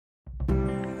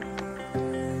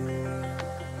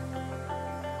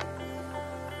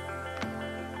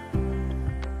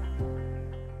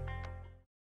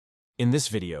In this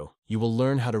video, you will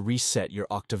learn how to reset your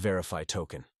Okta Verify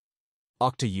token.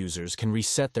 Okta users can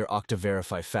reset their Okta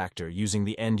Verify factor using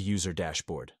the End User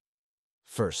dashboard.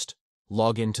 First,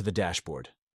 log in to the dashboard.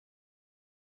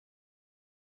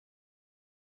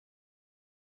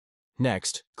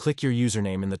 Next, click your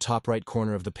username in the top right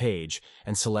corner of the page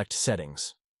and select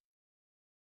Settings.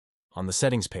 On the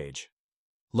Settings page,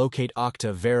 locate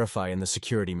Okta Verify in the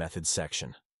Security Methods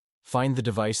section. Find the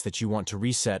device that you want to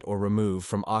reset or remove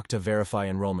from Okta Verify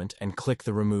enrollment and click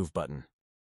the Remove button.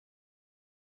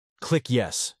 Click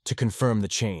Yes to confirm the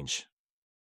change.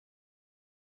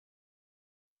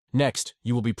 Next,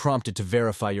 you will be prompted to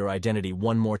verify your identity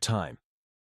one more time.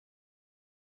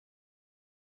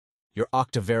 Your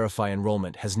Okta Verify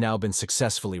enrollment has now been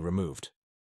successfully removed.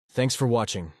 Thanks for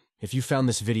watching. If you found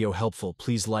this video helpful,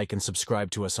 please like and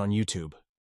subscribe to us on YouTube.